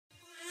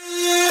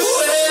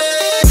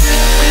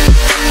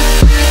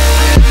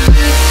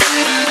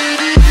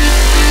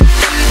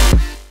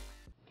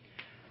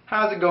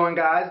it going,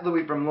 guys?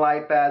 Louie from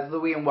Life as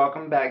Louie, and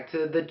welcome back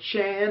to the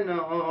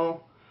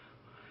channel.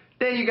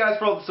 Thank you guys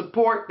for all the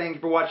support. Thank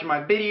you for watching my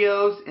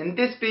videos. In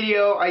this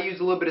video, I use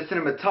a little bit of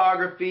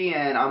cinematography,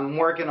 and I'm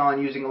working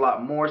on using a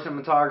lot more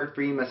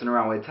cinematography, messing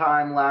around with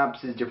time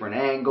lapses, different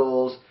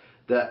angles,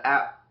 the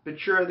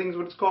aperture, I think is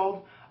what it's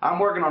called. I'm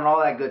working on all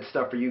that good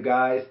stuff for you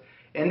guys.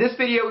 In this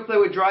video, we play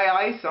with dry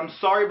ice. I'm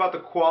sorry about the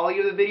quality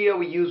of the video.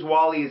 We use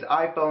Wally's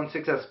iPhone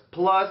 6s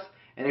Plus,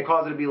 and it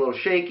caused it to be a little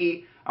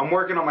shaky. I'm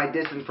working on my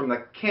distance from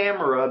the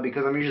camera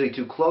because I'm usually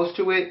too close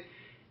to it.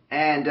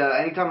 And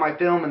anytime I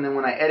film and then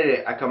when I edit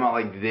it, I come out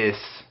like this.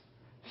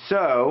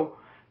 So,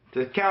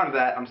 to counter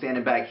that, I'm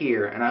standing back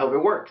here, and I hope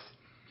it works.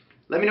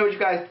 Let me know what you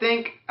guys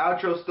think.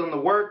 Outro's still in the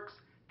works.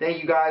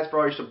 Thank you guys for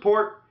all your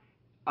support.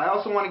 I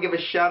also want to give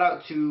a shout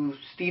out to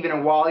Steven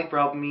and Wally for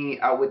helping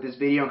me out with this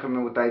video and coming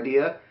up with the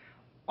idea.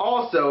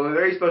 Also, a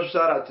very special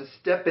shout out to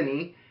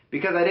Stephanie,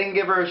 because I didn't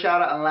give her a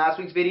shout out in last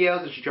week's video,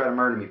 so she tried to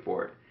murder me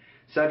for it.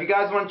 So if you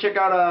guys want to check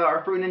out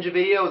our Fruit Ninja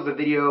video, it was the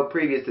video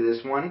previous to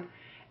this one.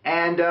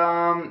 And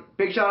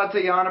big shout out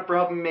to Yana for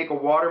helping me make a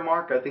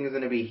watermark. I think it's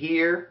going to be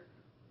here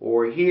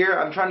or here.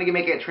 I'm trying to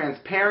make it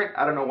transparent.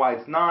 I don't know why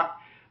it's not,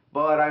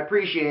 but I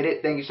appreciate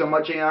it. Thank you so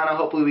much, Yana.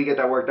 Hopefully we get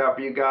that worked out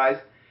for you guys.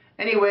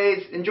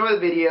 Anyways, enjoy the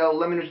video.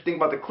 Let me know what you think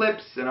about the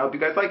clips, and I hope you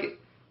guys like it.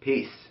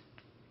 Peace.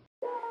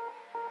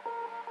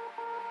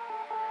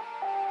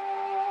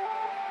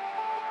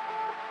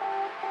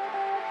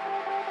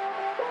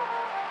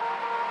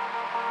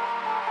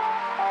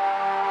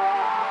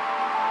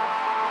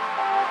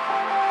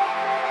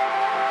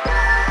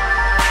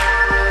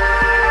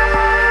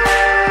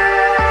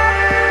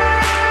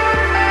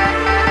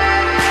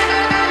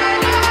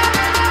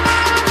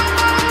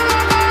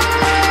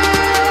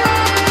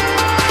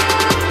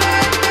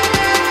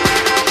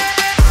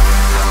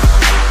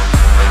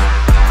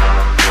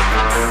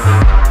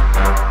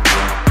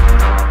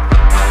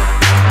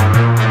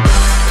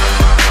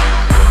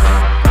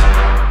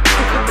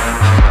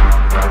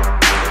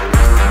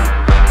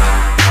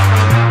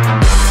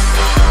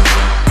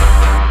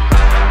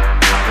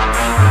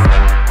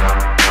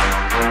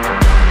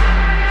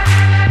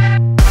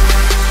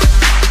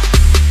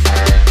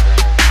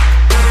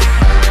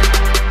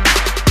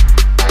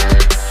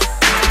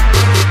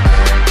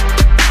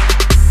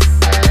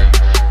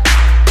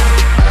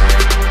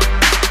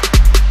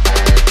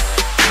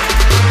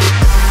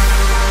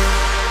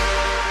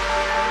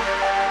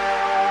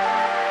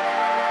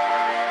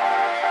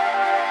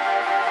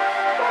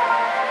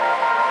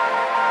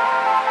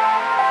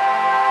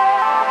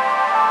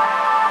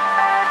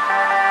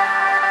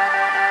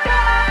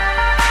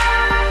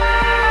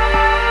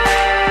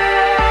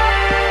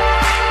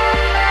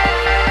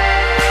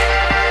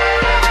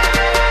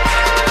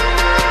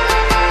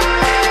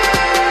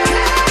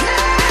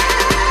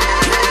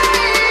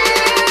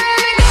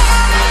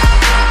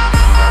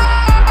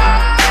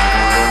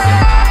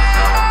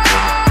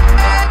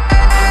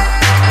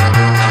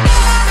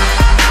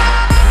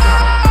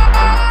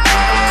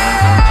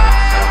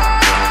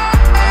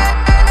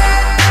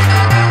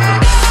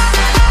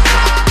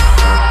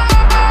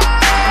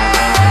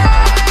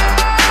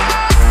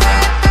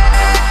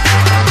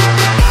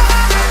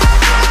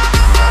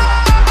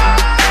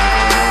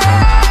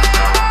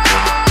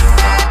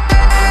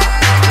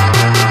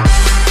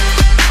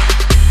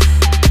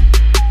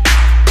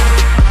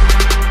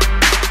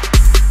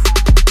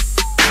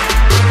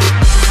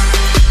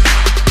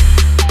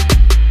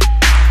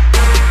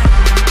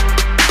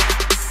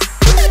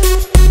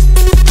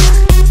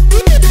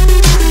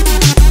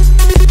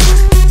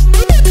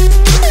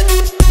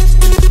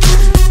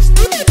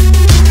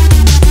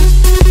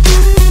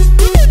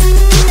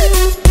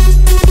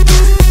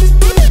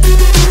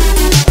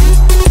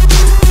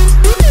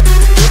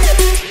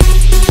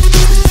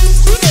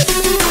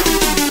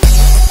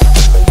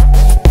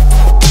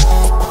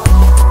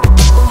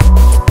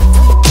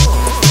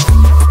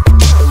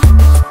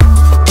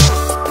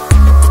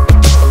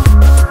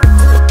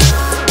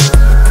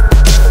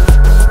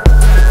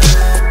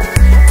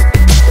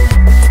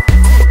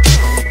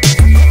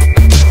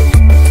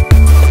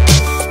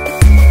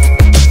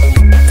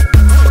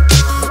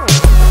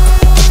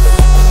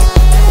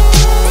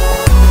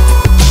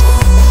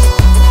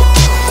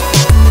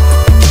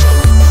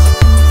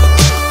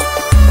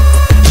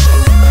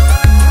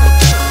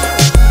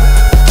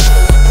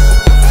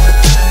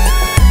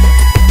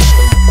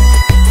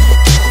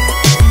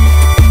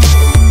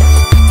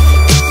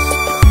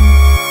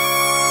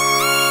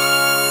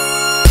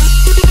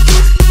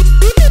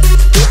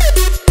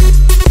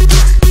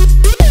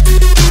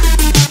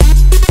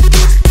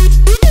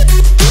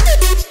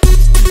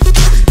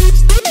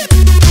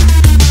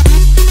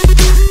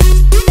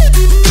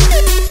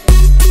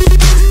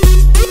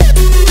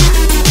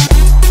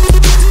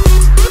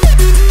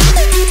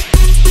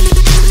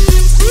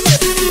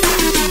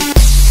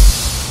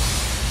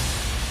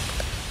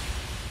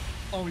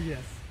 Oh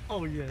yes.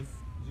 Oh yes.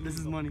 This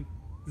is money.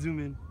 Zoom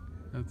in.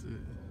 That's it.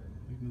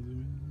 You can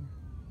zoom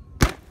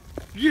in.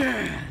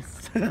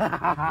 Yes!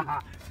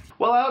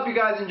 Well, I hope you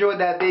guys enjoyed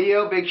that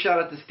video. Big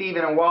shout out to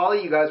Steven and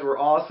Wally. You guys were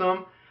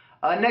awesome.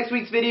 Next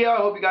week's video, I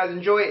hope you guys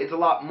enjoy it. It's a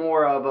lot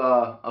more of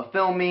a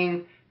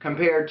filming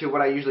compared to what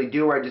I usually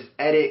do, where I just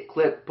edit,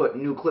 clip, put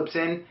new clips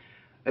in.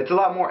 It's a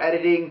lot more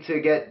editing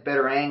to get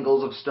better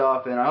angles of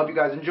stuff, and I hope you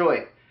guys enjoy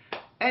it.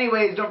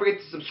 Anyways, don't forget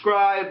to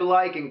subscribe,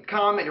 like, and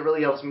comment. It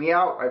really helps me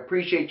out. I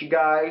appreciate you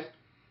guys.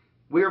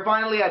 We are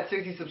finally at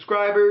 60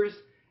 subscribers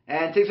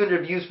and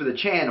 600 views for the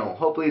channel.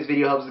 Hopefully this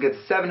video helps us get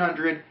to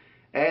 700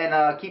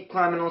 and keep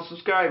climbing on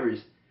subscribers.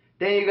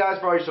 Thank you guys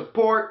for all your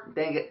support.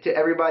 Thank you to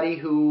everybody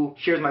who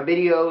shares my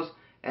videos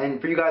and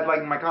for you guys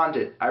liking my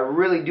content. I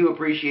really do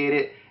appreciate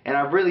it, and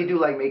I really do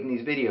like making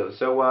these videos.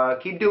 So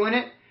keep doing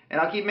it, and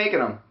I'll keep making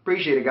them.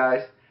 Appreciate it,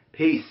 guys.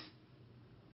 Peace.